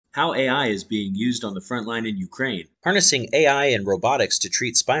How AI is being used on the front line in Ukraine. Harnessing AI and robotics to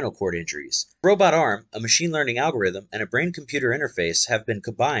treat spinal cord injuries. A robot arm, a machine learning algorithm, and a brain-computer interface have been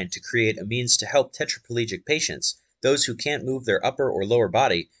combined to create a means to help tetraplegic patients, those who can't move their upper or lower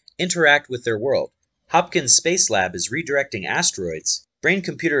body, interact with their world. Hopkins Space Lab is redirecting asteroids.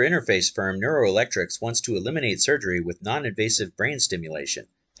 Brain-computer interface firm Neuroelectrics wants to eliminate surgery with non-invasive brain stimulation.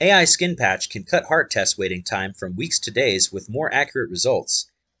 AI skin patch can cut heart test waiting time from weeks to days with more accurate results.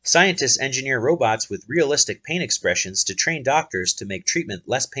 Scientists engineer robots with realistic pain expressions to train doctors to make treatment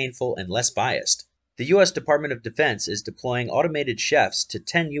less painful and less biased. The U.S. Department of Defense is deploying automated chefs to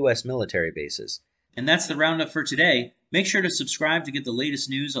 10 U.S. military bases. And that's the roundup for today. Make sure to subscribe to get the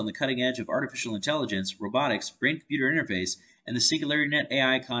latest news on the cutting edge of artificial intelligence, robotics, brain-computer interface, and the singularity net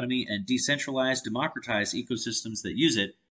AI economy and decentralized, democratized ecosystems that use it.